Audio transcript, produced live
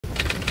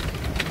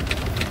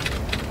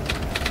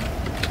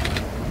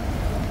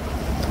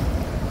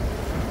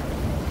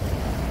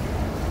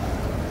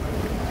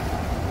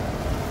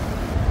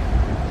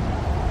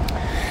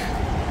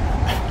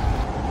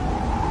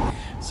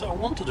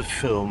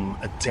film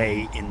a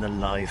day in the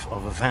life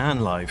of a van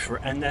lifer,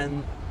 and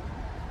then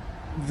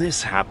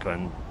this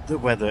happened. The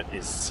weather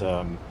is,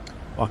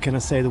 what can I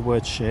say, the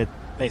word shit?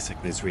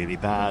 Basically, it's really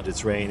bad.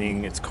 It's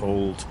raining, it's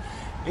cold,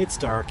 it's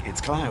dark, it's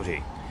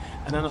cloudy.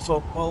 And then I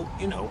thought, well,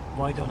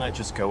 why don't I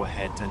just go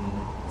ahead and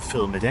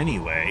film it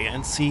anyway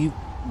and see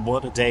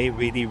what a day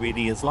really,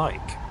 really is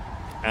like?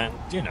 And,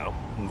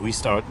 we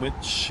start with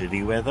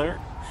shitty weather.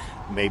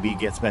 Maybe it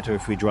gets better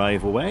if we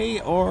drive away,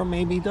 or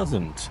maybe it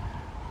doesn't.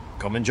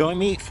 Come and join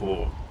me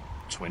for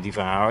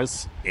 24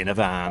 hours in a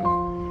van.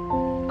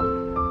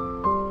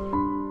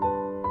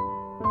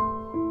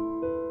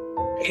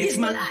 It's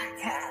my life.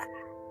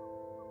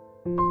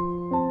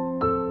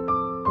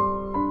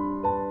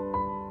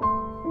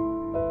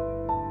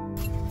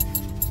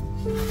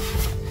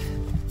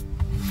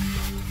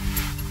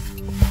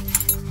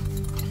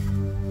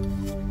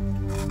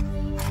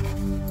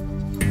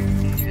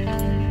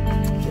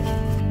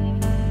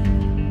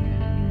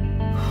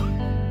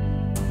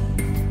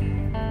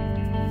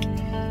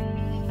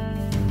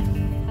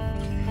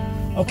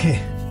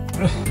 Okay.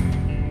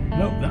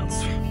 No,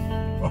 that's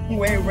wrong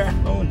way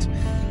around.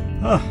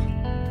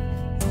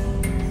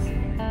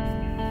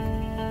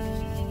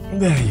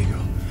 There you go.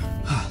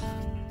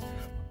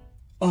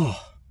 Oh,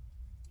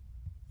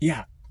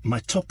 yeah, my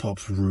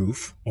top-off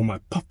roof, or my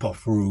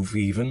pop-off roof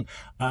even,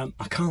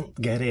 I can't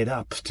get it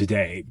up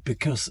today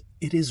because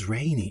it is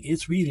rainy.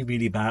 It's really,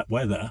 really bad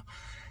weather.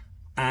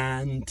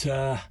 And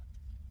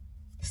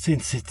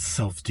since it's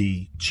of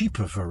the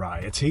cheaper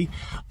variety,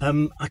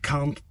 I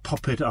can't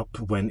pop it up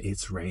when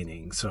it's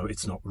raining, so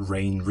it's not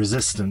rain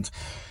resistant.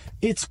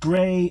 It's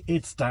grey,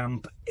 it's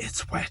damp,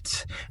 it's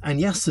wet. And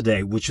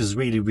yesterday, which is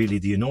really, really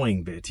the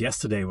annoying bit,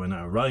 yesterday when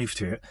I arrived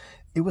here,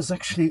 it was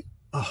actually,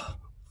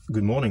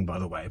 good morning, by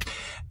the way.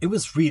 It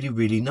was really,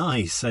 really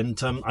nice.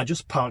 And I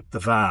just parked the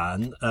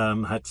van,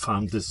 had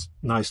found this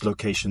nice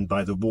location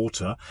by the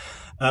water,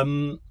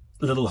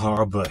 little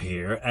harbour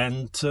here.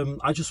 And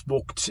I just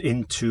walked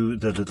into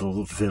the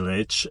little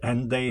village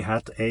and they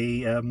had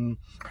a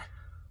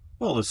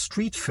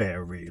street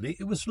fair, really.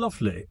 It was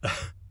lovely.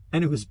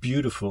 And it was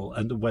beautiful,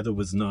 and the weather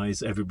was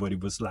nice, everybody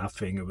was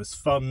laughing, it was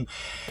fun,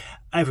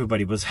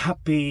 everybody was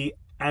happy.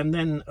 And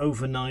then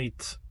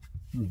overnight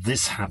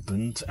this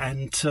happened,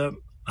 and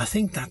I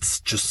think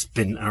that's just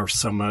been our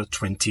summer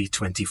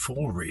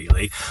 2024,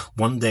 really.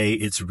 One day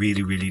it's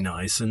really, really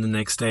nice, and the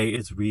next day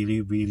it's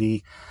really,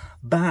 really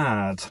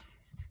bad.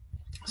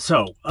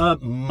 So,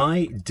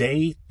 my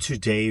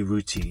day-to-day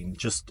routine,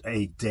 just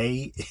a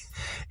day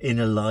in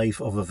a life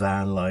of a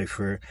van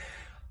lifer.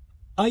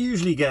 I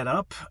usually get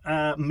up,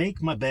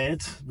 make my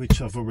bed,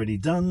 which I've already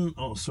done.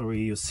 Oh,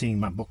 sorry, you're seeing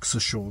my boxer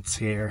shorts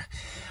here.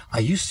 I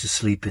used to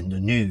sleep in the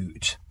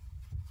nude.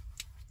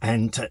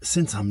 And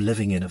since I'm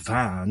living in a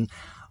van,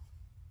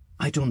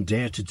 I don't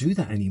dare to do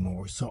that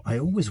anymore. So I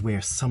always wear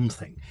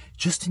something,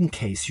 just in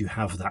case you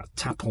have that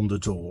tap on the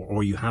door,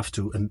 or you have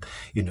to,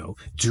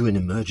 do an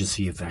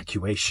emergency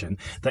evacuation,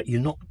 that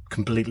you're not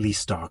completely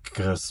stark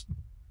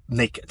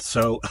naked.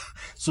 So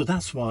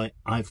that's why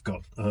I've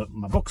got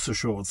my boxer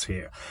shorts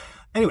here.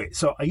 Anyway,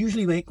 so I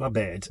usually make my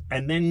bed,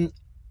 and then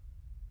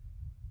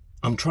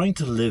I'm trying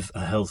to live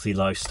a healthy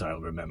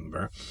lifestyle,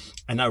 remember?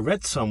 And I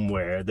read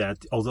somewhere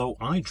that although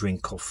I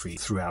drink coffee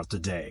throughout the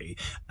day,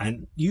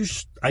 and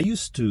I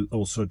used to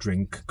also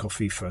drink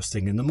coffee first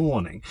thing in the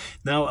morning.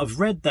 Now, I've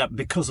read that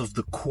because of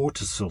the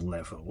cortisol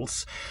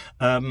levels,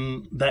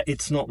 that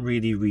it's not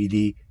really,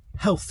 really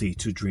healthy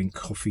to drink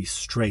coffee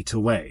straight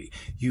away.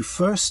 You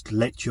first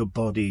let your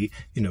body,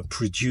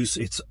 produce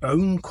its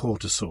own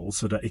cortisol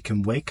so that it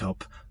can wake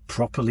up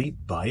properly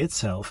by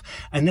itself,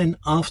 and then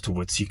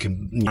afterwards you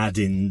can add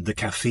in the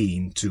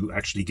caffeine to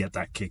actually get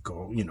that kick,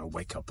 or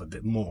wake up a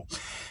bit more.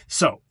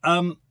 So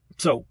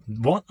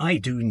what I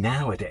do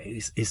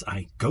nowadays is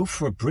I go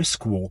for a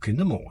brisk walk in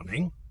the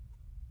morning,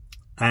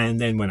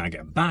 and then when I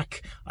get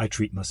back I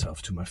treat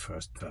myself to my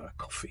first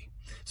coffee.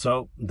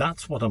 So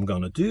that's what I'm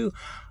gonna do.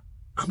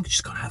 I'm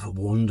just gonna have a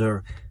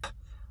wander.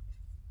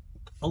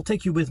 I'll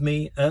take you with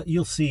me.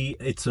 You'll see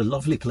it's a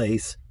lovely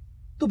place.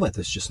 The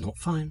weather's just not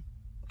fine.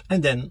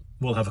 And then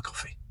we'll have a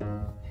coffee.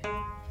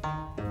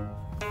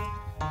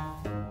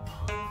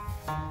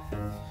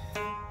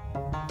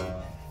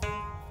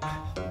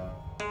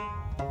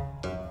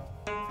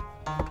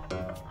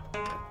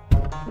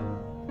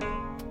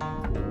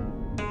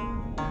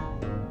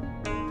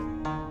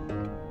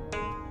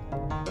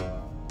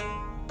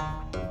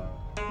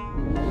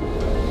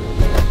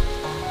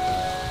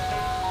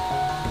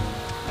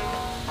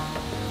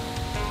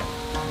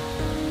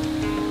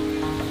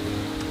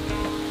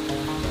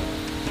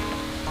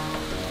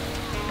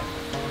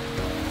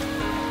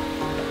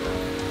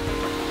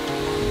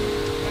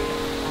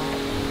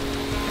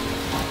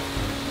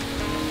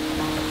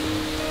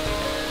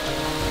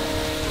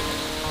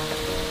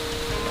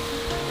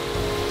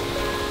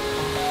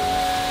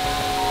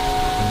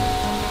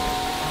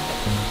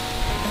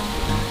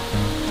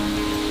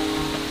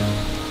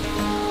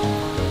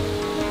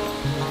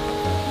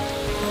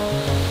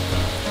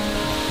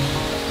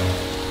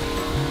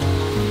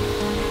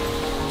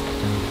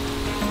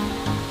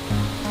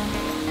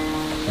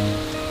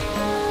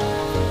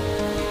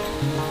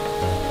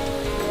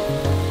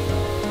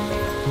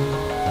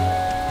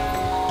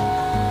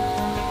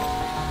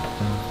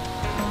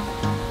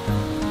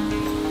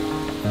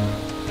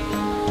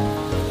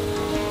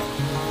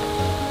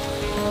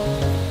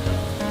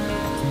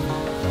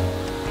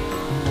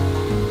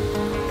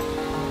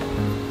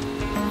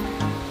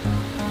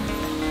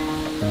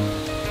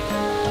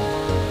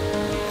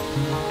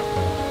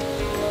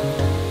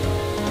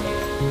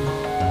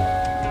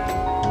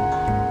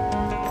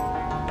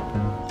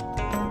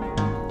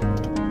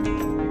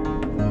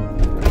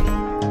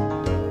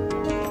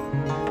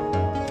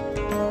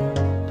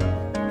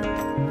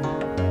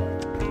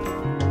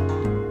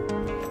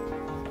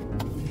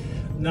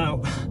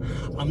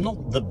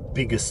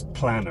 biggest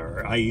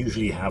planner. I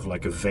usually have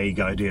like a vague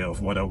idea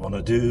of what I want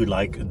to do,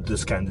 like the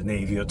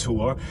Scandinavia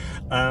tour.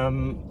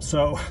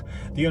 So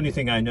the only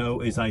thing I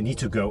know is I need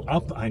to go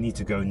up, I need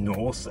to go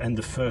north, and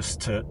the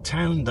first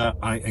town that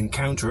I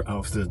encounter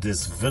after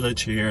this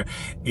village here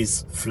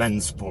is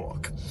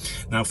Flensburg.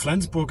 Now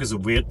Flensburg is a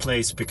weird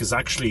place because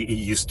actually it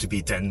used to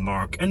be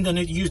Denmark, and then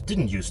it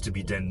didn't used to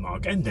be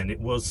Denmark, and then it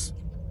was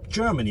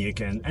Germany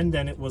again, and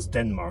then it was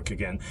Denmark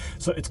again.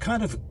 So it's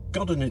kind of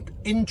got an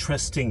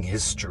interesting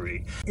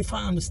history. If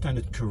I understand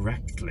it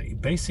correctly,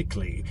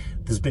 basically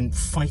there's been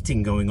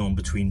fighting going on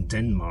between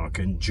Denmark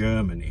and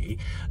Germany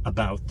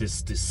about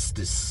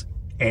this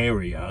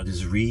area,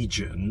 this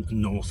region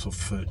north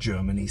of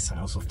Germany,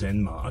 south of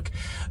Denmark,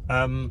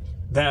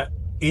 that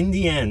in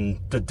the end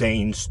the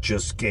Danes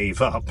just gave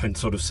up and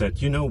sort of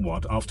said, you know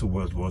what, after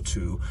World War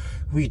II,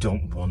 we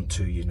don't want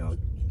to, you know,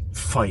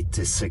 fight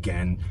this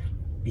again.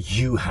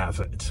 You have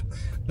it.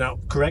 Now,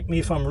 correct me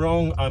if I'm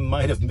wrong, I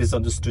might have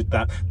misunderstood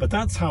that, but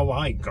that's how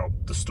I got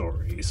the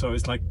story. So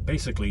it's like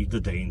basically the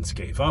Danes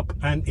gave up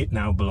and it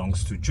now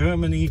belongs to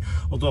Germany,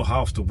 although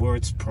half the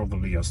words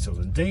probably are still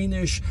in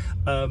Danish.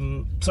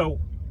 So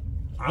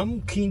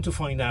I'm keen to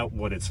find out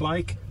what it's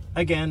like.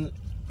 Again,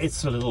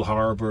 it's a little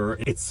harbor,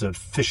 it's a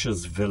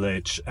fisher's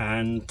village,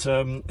 and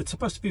it's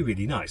supposed to be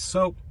really nice.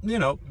 So, you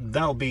know,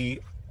 that'll be,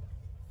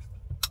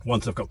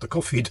 once I've got the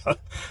coffee done,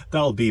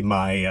 that'll be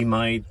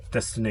my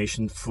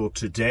destination for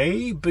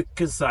today,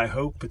 because I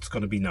hope it's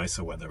going to be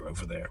nicer weather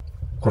over there.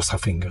 Cross our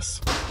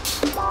fingers.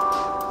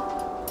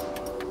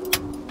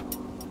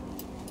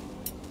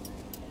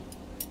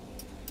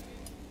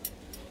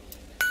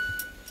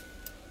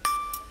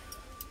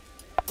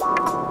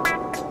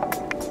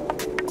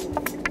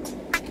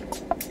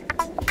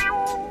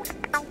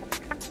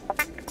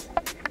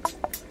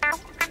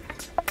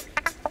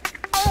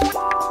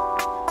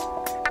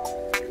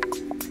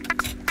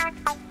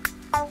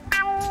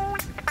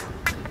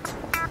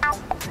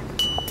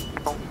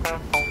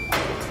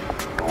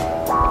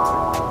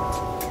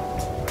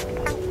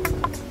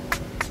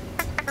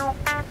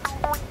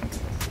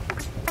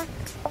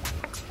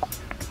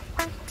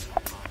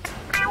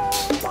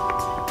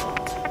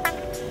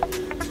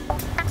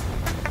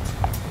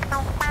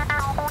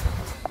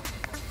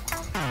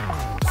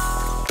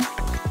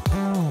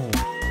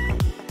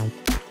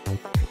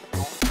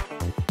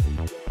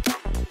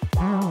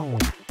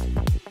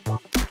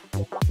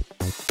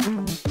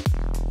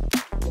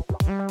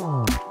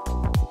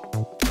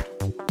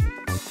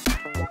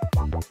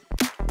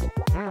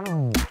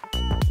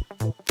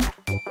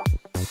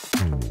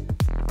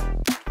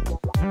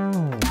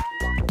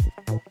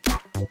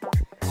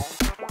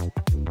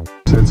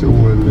 Til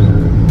OL,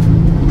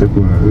 der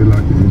kunne have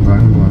ødelagt en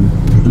drengedrøm,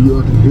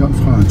 lyder det her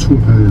fra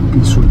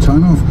Turpal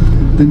Sultanov,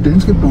 den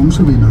danske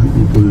bronzevinder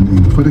i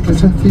brydningen, for det kan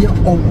tage flere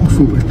år at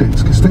få et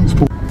dansk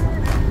statsborgerskab.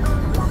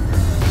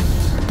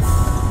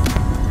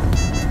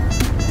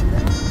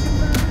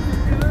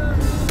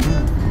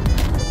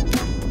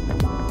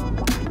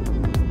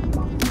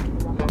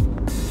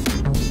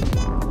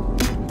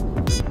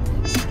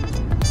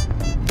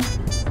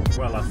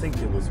 Well, I think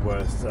it was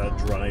worth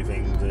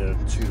driving the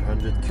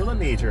 200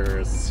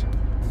 kilometers.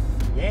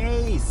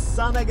 Yay,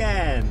 sun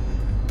again!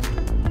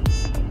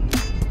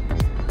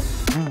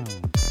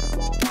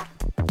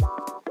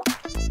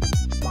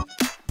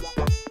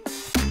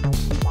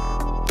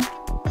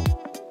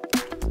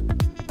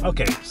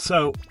 Okay,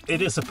 so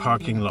it is a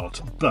parking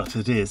lot, but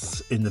it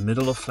is in the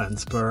middle of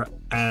Flensburg,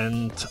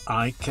 and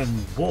I can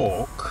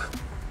walk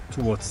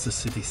towards the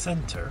city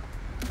center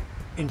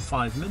in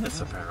 5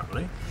 minutes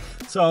apparently.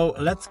 So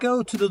let's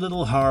go to the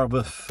little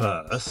harbor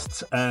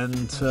first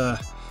and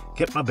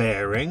get my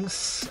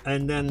bearings,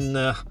 and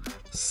then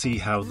see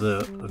how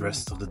the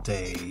rest of the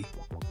day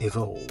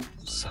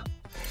evolves.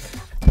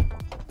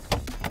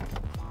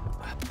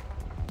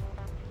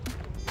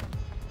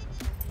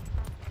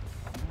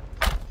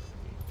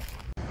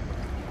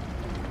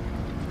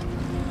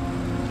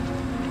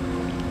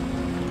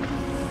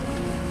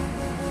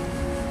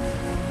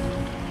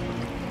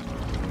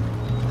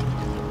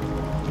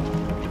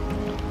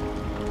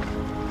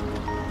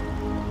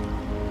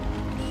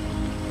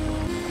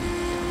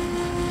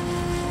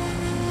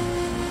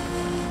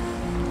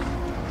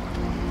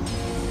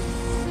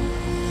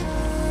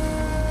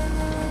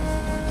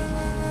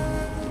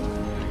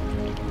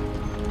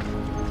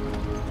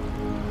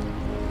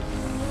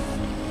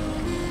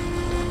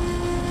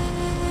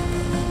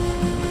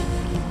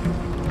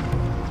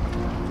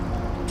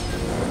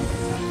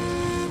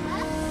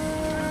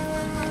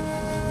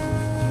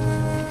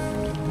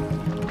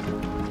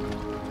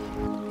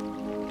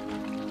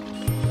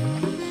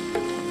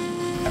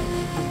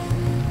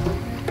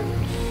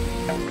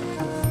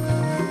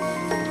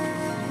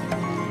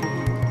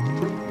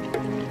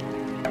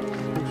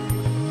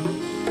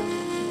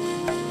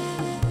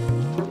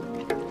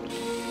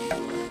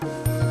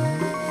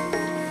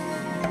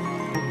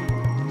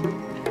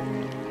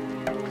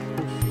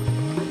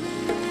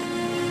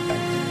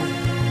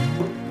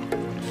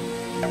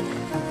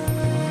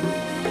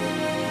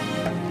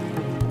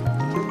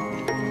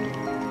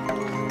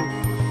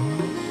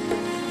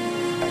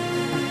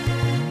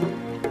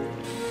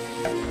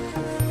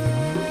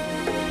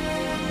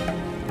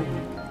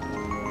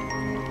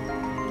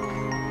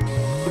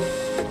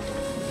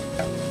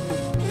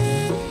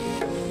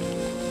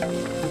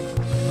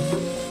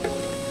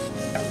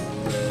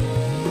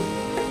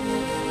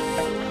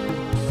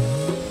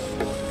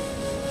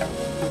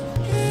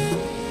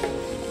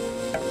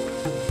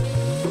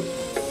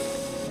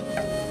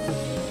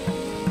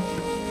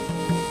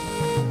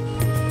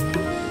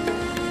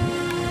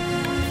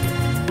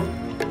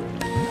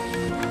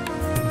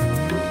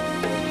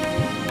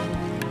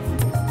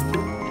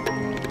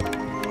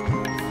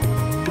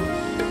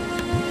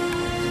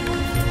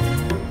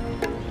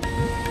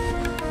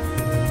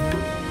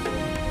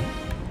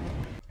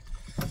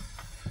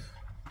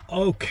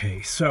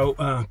 Okay, so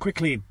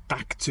quickly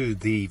back to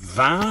the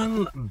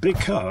van,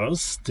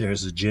 because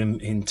there's a gym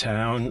in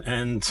town,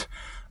 and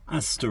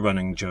as the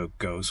running joke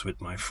goes with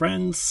my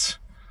friends,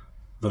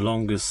 the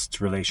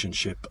longest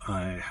relationship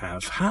I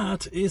have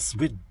had is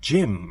with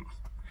Jim.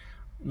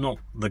 Not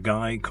the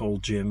guy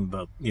called Jim,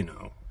 but, you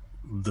know,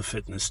 the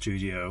fitness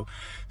studio.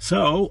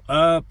 So,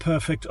 a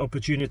perfect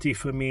opportunity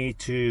for me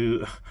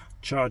to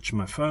charge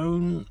my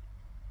phone,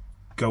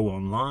 go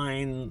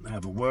online,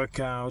 have a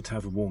workout,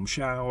 have a warm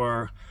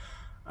shower,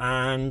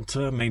 and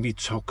maybe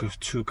talk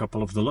to a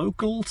couple of the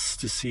locals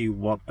to see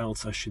what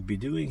else I should be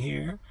doing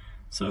here.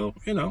 So,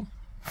 you know,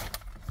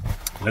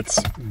 let's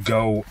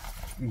go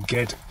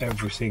get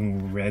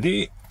everything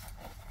ready.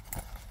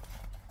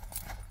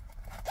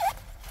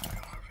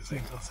 I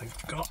think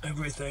I've got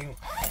everything.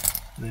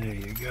 There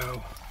you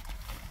go.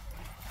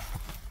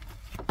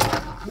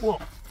 Whoa.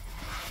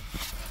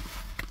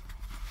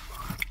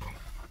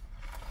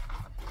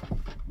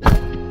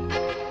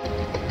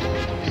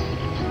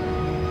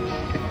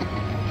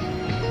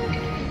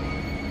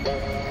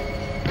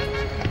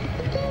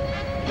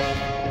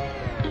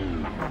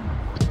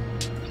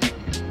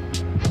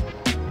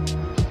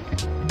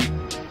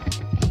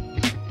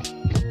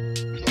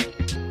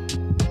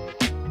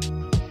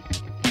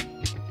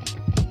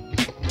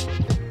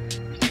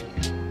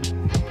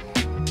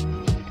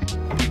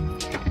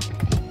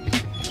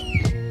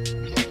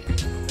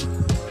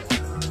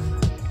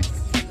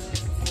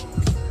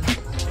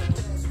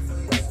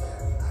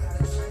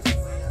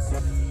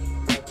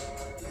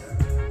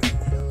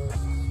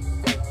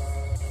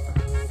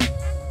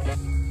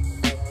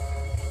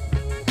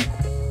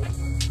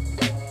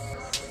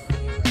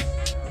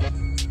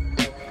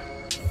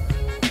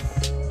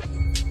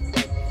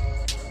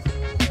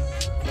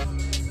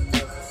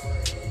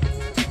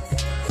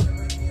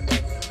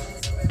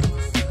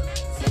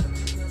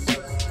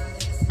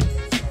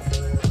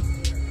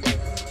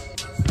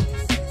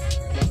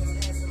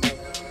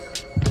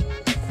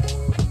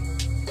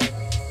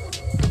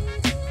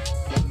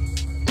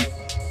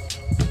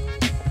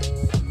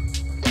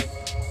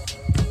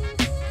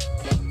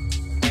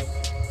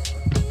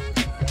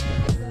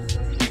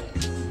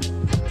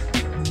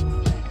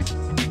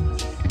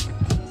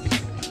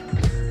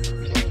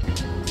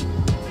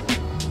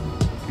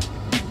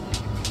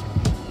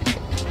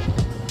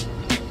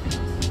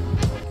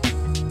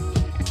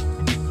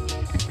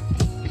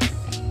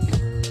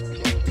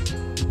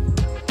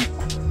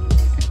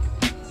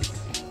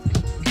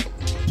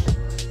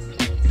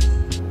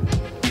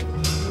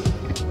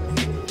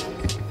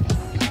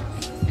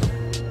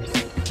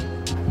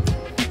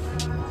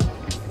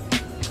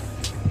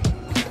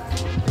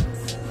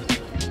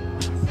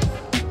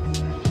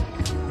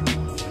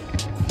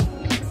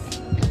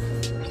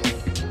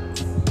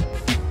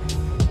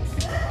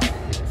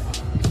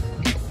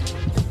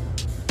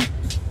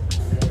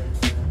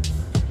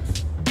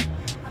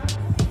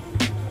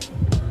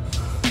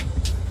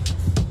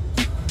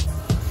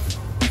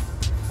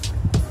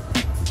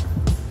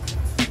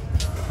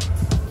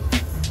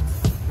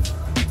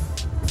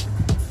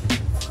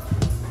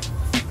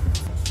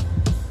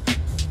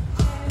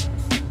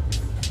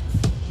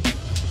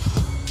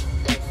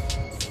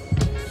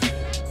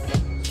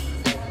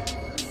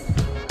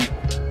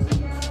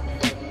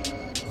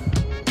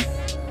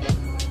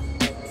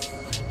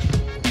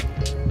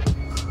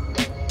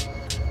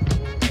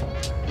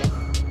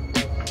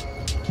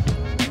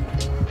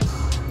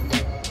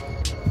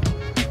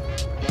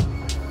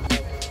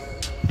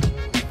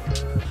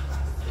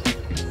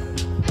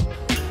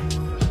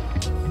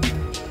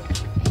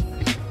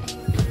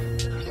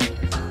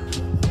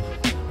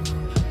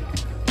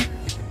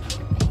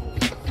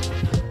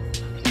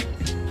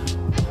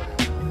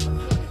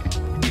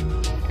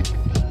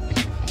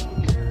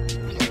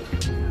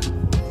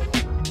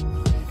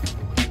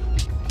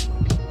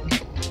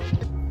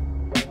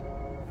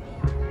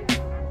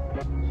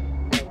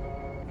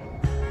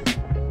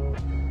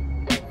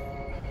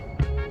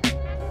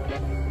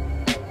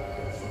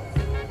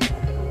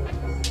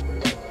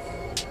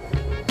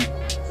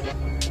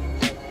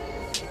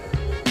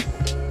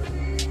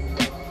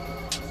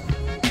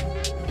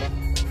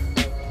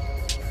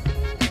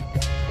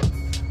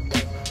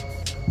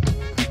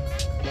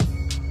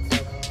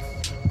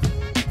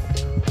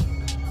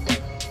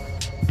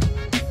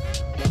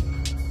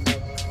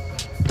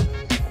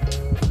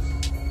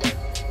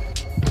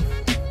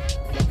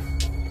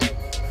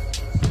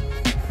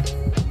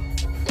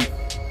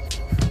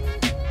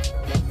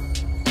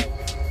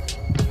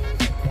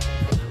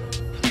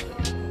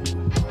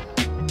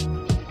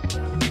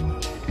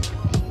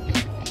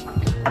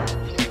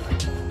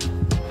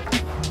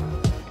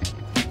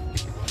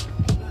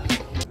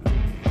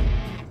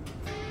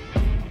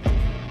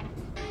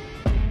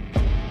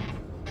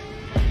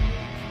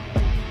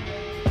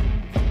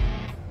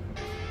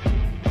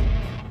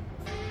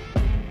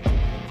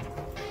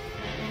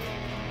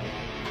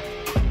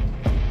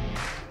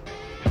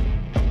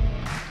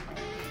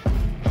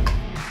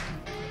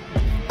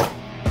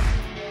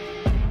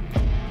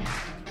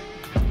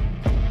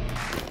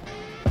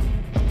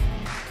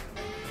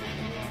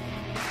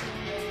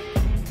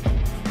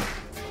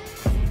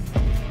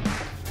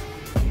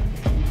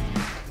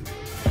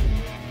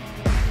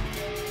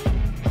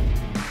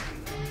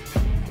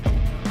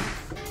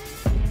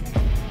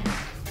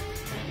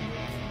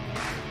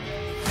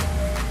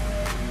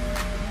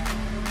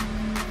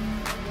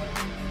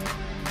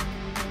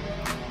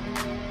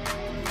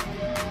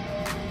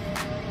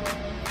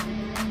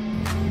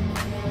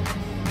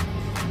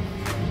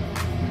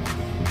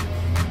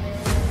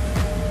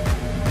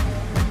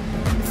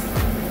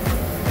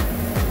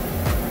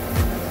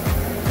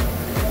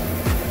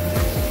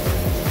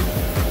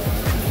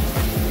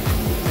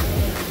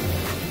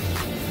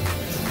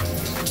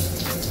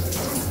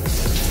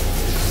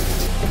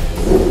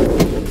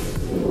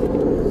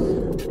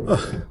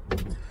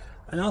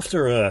 And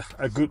after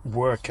a good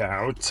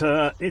workout,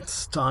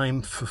 it's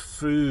time for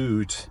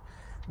food.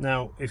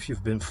 Now, if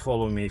you've been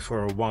following me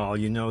for a while,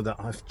 you know that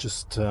I've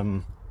just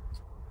been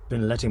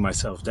letting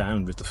myself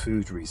down with the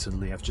food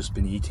recently. I've just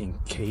been eating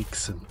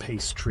cakes and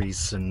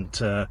pastries and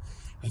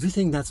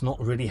everything that's not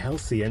really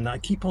healthy. And I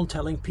keep on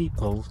telling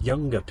people,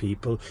 younger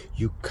people,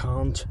 you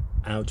can't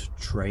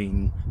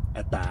out-train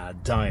a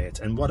bad diet.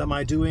 And what am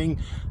I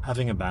doing?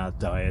 Having a bad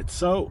diet.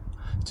 So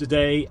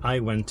today I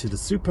went to the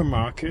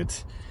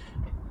supermarket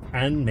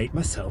and made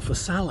myself a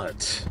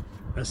salad.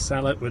 A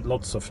salad with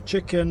lots of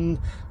chicken,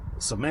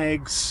 some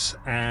eggs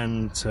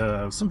and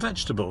some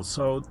vegetables.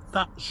 So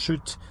that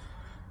should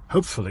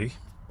hopefully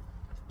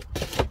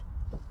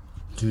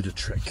do the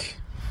trick.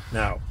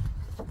 Now,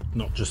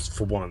 not just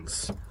for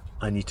once,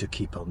 I need to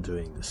keep on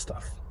doing this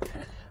stuff.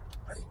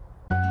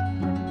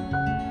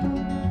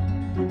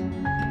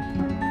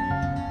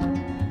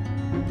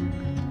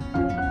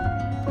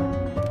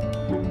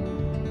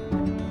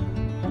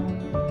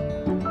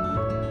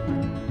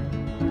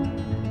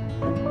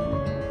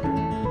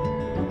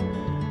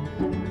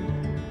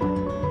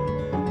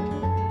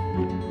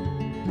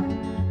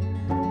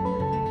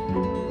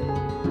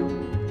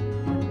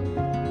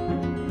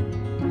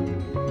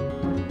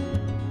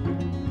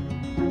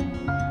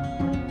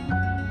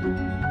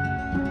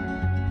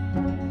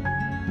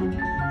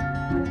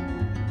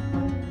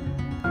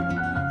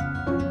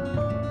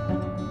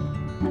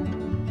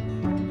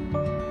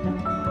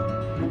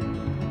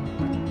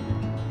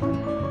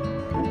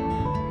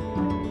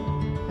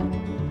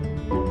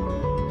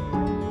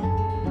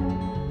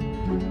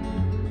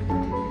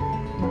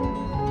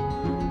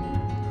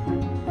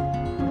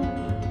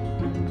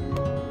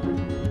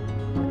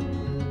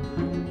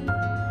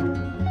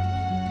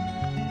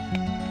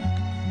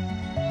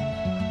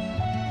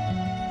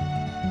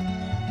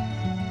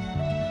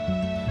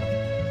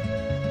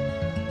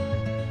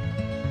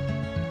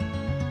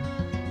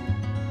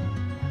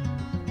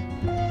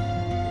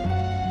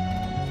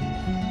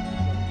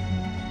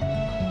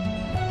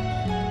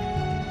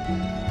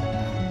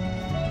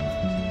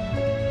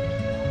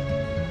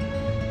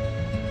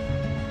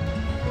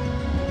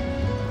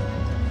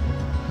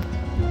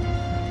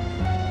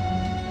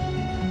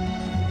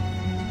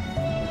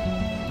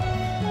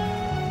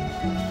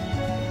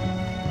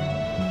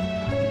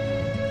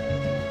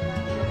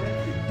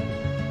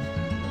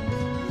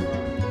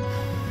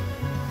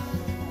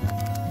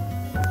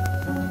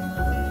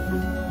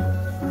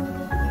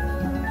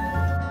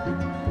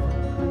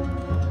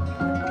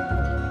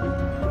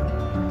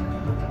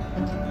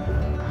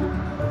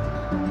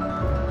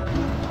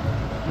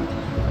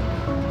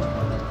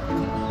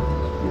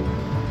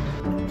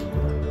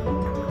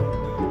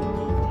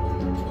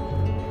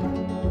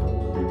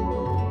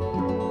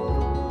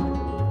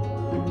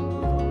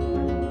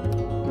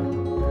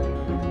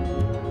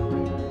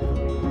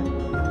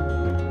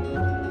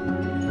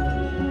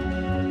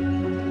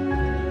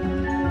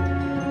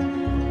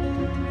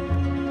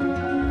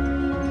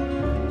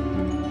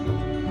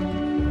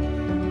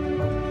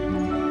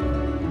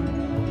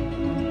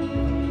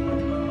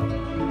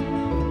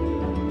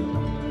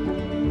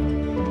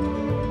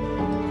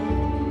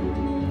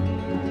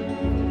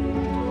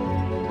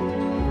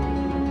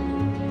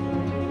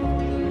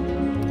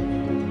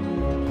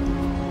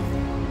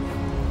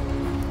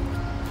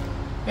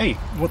 Hey,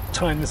 what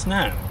time is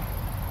now?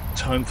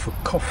 Time for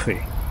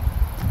coffee.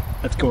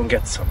 Let's go and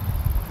get some.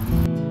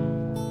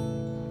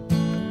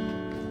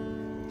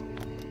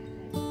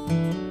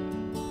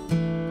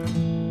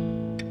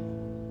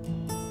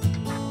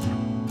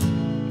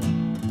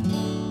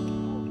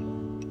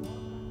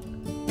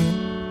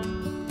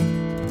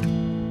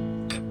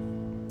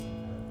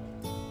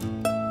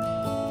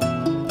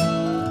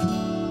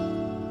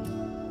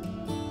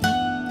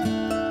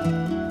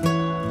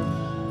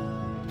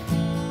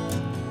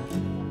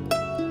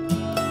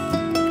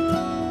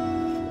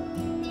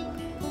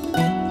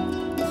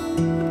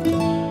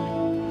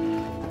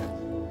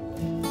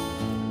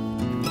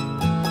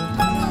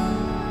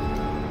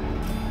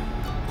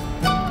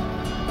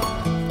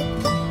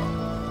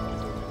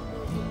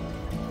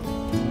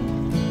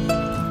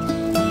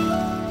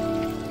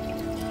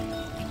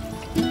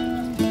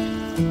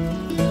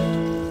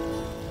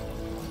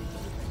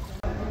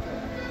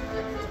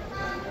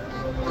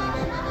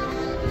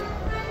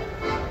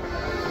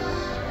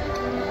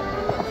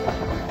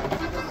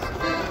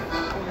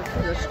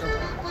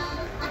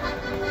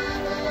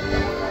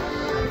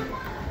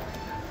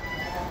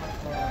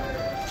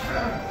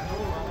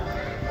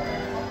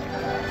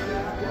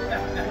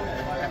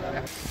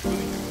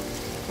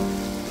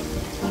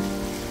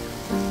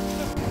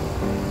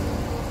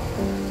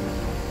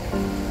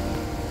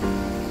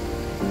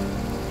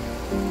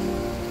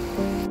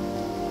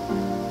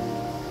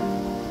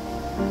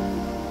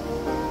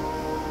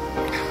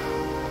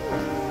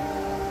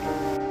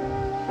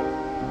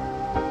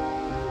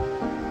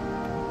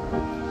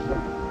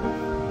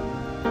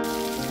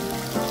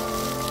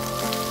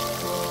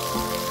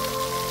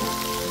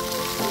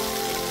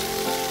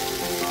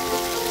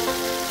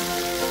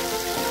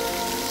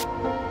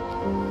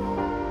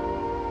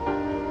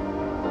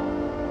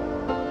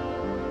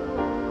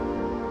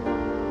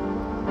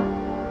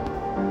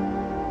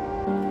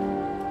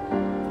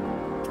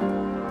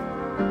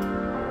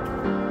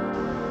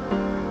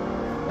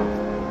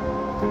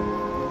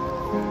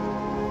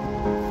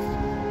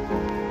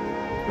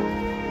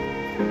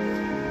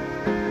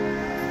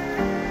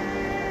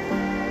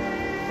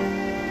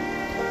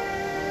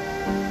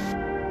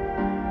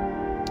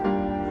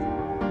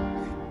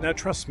 Now,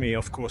 trust me,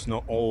 of course,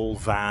 not all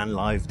van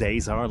life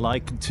days are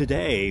like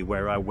today,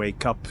 where I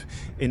wake up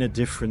in a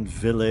different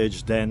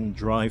village, then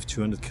drive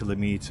 200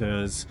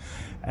 kilometers,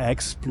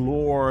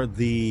 explore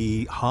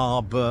the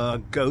harbor,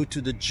 go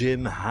to the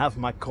gym, have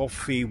my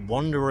coffee,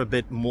 wander a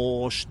bit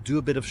more, do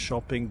a bit of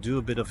shopping, do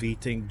a bit of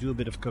eating, do a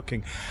bit of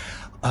cooking.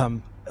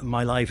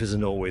 My life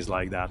isn't always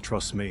like that,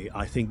 trust me.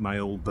 I think my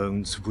old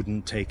bones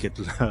wouldn't take it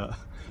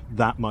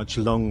that much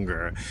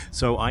longer.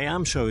 So I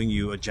am showing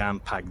you a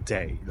jam-packed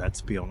day, let's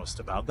be honest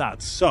about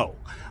that. So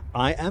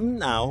I am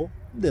now,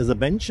 there's a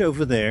bench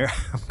over there,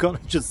 I'm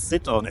gonna just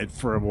sit on it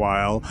for a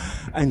while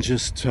and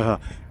just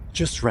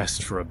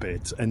rest for a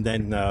bit, and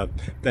then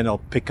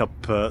I'll pick up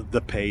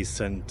the pace,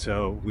 and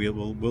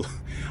we'll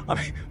I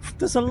mean,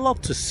 there's a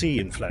lot to see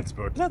in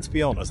Flensburg, let's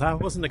be honest. I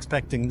wasn't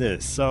expecting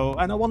this, so,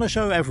 and I want to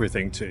show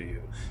everything to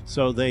you,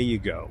 so there you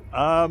go.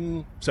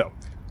 So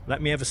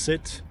let me have a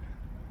sit,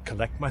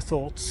 collect my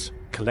thoughts,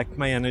 collect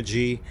my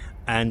energy,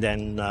 and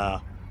then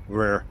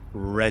we're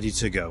ready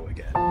to go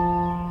again.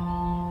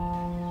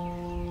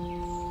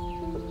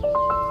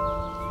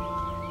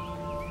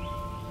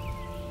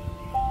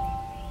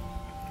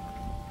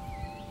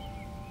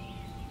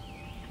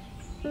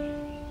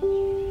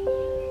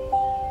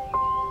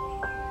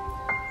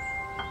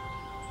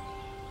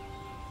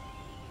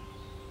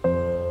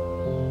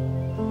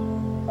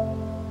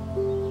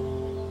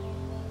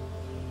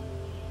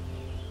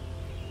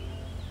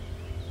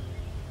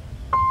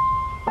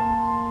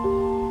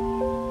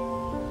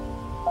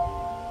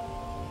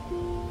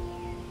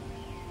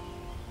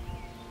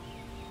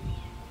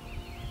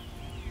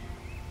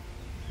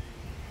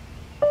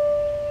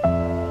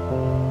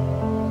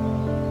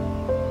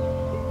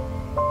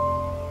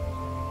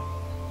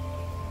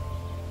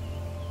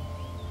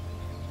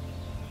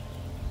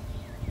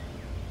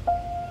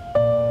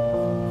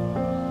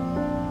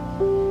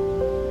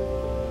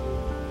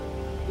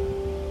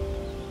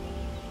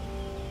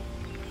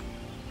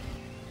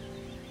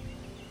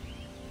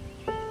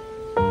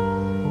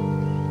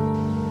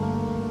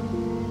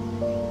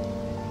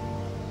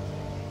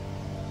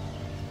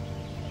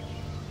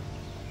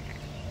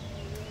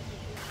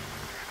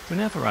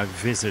 Whenever I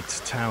visit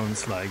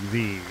towns like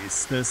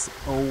these, there's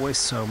always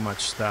so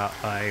much that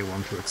I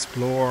want to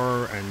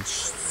explore and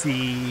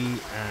see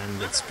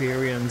and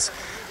experience,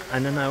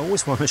 and then I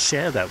always want to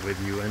share that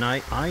with you. And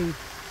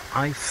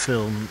I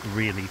film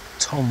really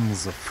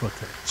tons of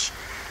footage,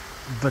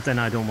 but then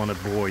I don't want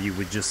to bore you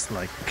with just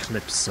like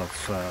clips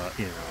of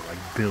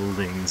like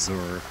buildings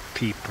or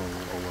people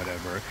or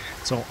whatever.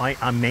 So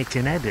I make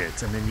an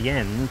edit, and in the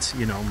end,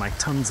 my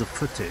tons of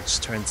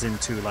footage turns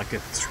into like a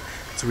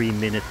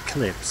 3-minute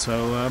clip.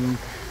 So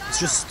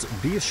just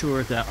be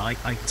assured that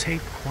I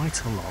tape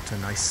quite a lot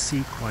and I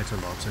see quite a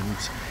lot, and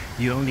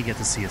you only get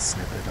to see a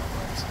snippet of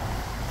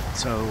it.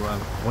 So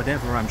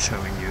whatever I'm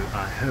showing you,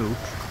 I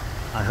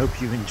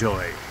hope you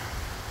enjoy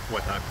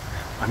what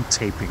I'm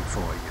taping for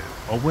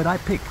you, or what I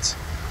picked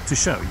to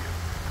show you.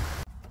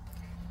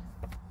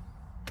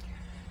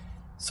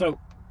 So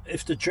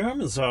if the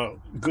Germans are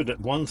good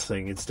at one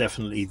thing, it's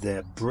definitely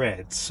their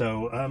bread.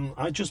 So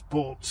I just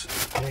bought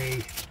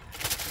a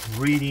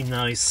really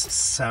nice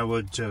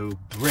sourdough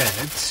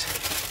bread.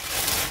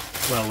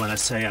 Well, when I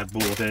say I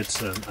bought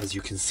it, as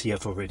you can see,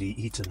 I've already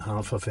eaten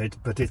half of it,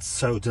 but it's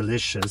so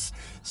delicious.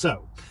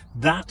 So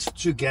that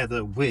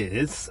together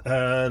with,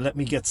 let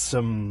me get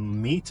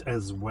some meat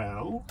as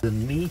well. The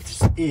meat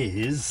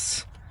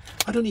is,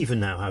 I don't even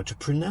know how to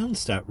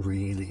pronounce that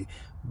really,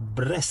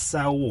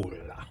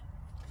 bresaola.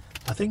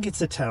 I think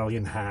it's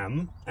Italian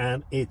ham,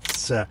 and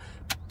it's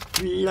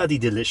bloody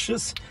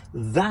delicious.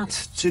 That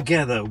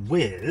together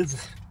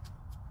with,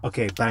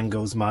 okay, bang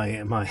goes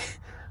my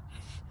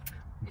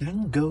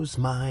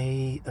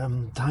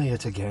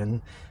diet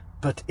again,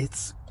 but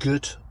it's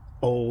good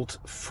old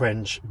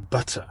French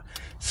butter.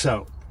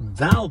 So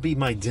that'll be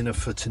my dinner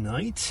for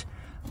tonight.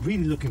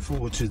 Really looking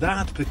forward to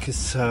that,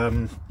 because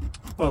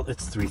well,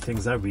 it's three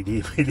things I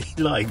really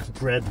like: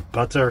 bread,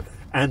 butter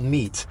and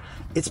meat.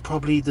 It's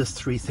probably the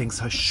three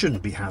things I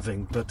shouldn't be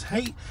having, but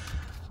hey,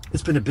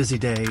 it's been a busy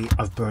day.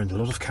 I've burned a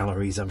lot of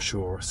calories, I'm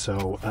sure.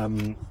 So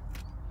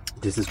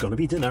this is gonna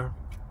be dinner.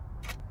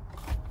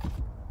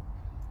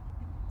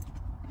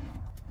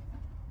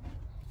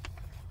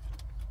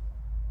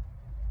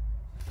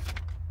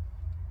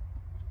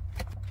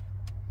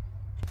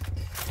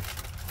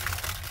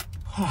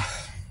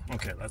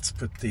 Okay, let's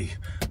put the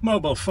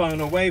mobile phone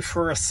away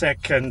for a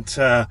second.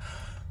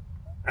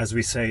 As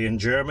we say in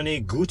Germany,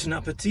 guten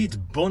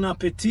Appetit, bon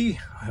appétit.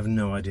 I have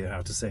no idea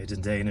how to say it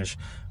in Danish,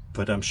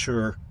 but I'm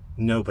sure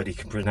nobody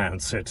can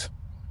pronounce it.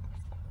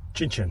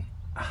 Chin chin.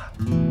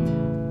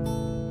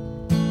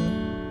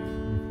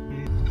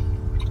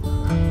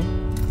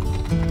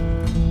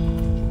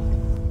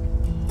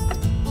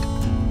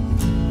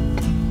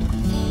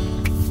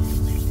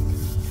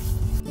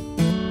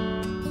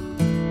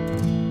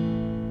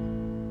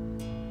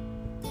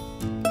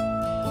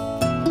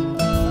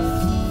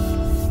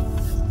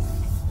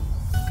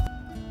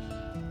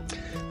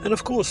 And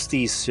of course,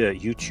 these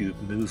YouTube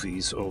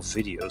movies or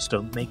videos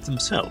don't make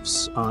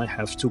themselves. I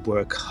have to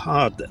work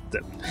hard at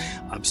them.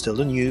 I'm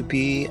still a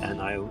newbie, and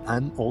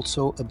I'm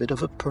also a bit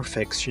of a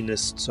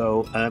perfectionist,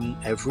 so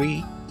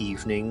every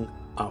evening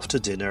after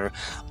dinner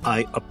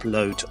I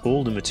upload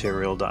all the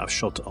material that I've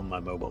shot on my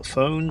mobile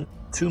phone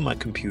to my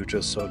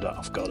computer so that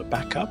I've got a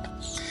backup.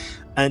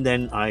 And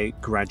then I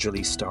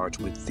gradually start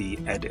with the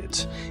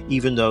edit.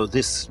 Even though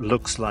this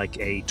looks like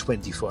a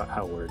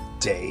 24-hour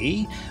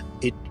day,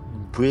 it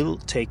will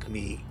take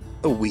me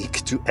a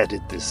week to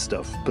edit this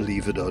stuff,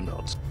 believe it or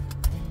not.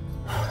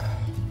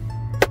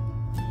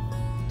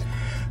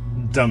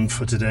 Done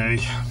for today.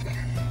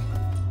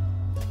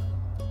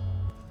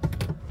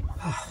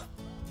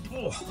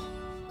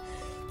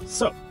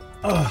 So,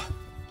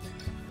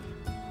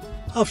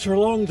 after a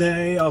long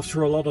day,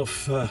 after a lot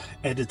of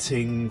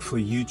editing for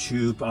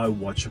YouTube, I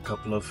watch a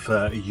couple of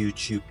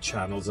YouTube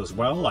channels as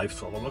well. I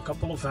follow a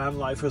couple of van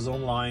lifers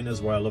online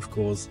as well, of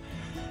course.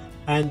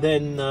 And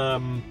then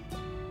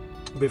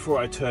before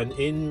I turn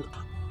in,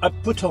 I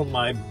put on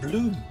my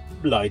blue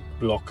light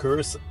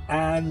blockers,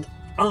 and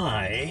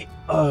I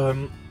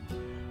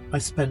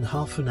spend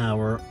half an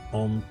hour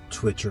on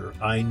Twitter.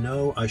 I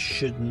know I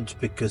shouldn't,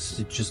 because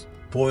it just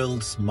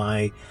boils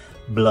my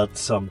blood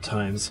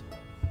sometimes,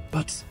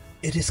 but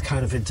it is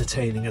kind of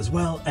entertaining as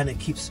well, and it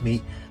keeps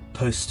me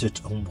posted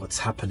on what's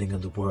happening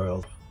in the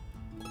world,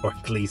 or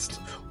at least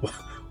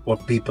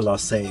what people are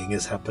saying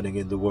is happening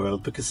in the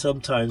world, because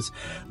sometimes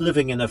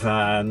living in a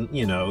van,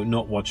 you know,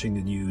 not watching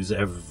the news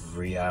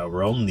every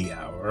hour on the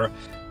hour,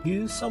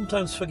 you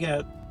sometimes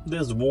forget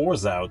there's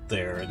wars out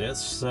there,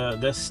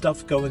 there's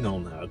stuff going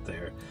on out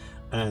there,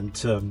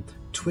 and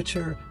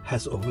Twitter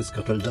has always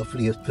got a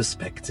lovelier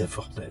perspective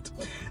on it.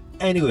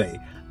 Anyway,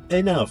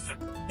 enough.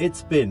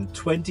 It's been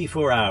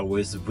 24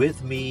 hours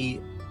with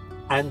me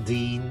and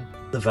Dean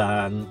the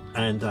van,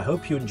 and I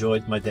hope you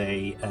enjoyed my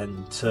day,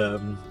 and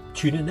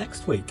tune in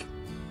next week.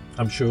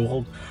 I'm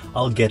sure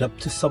I'll get up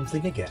to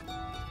something again.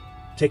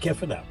 Take care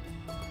for now.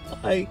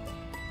 Bye.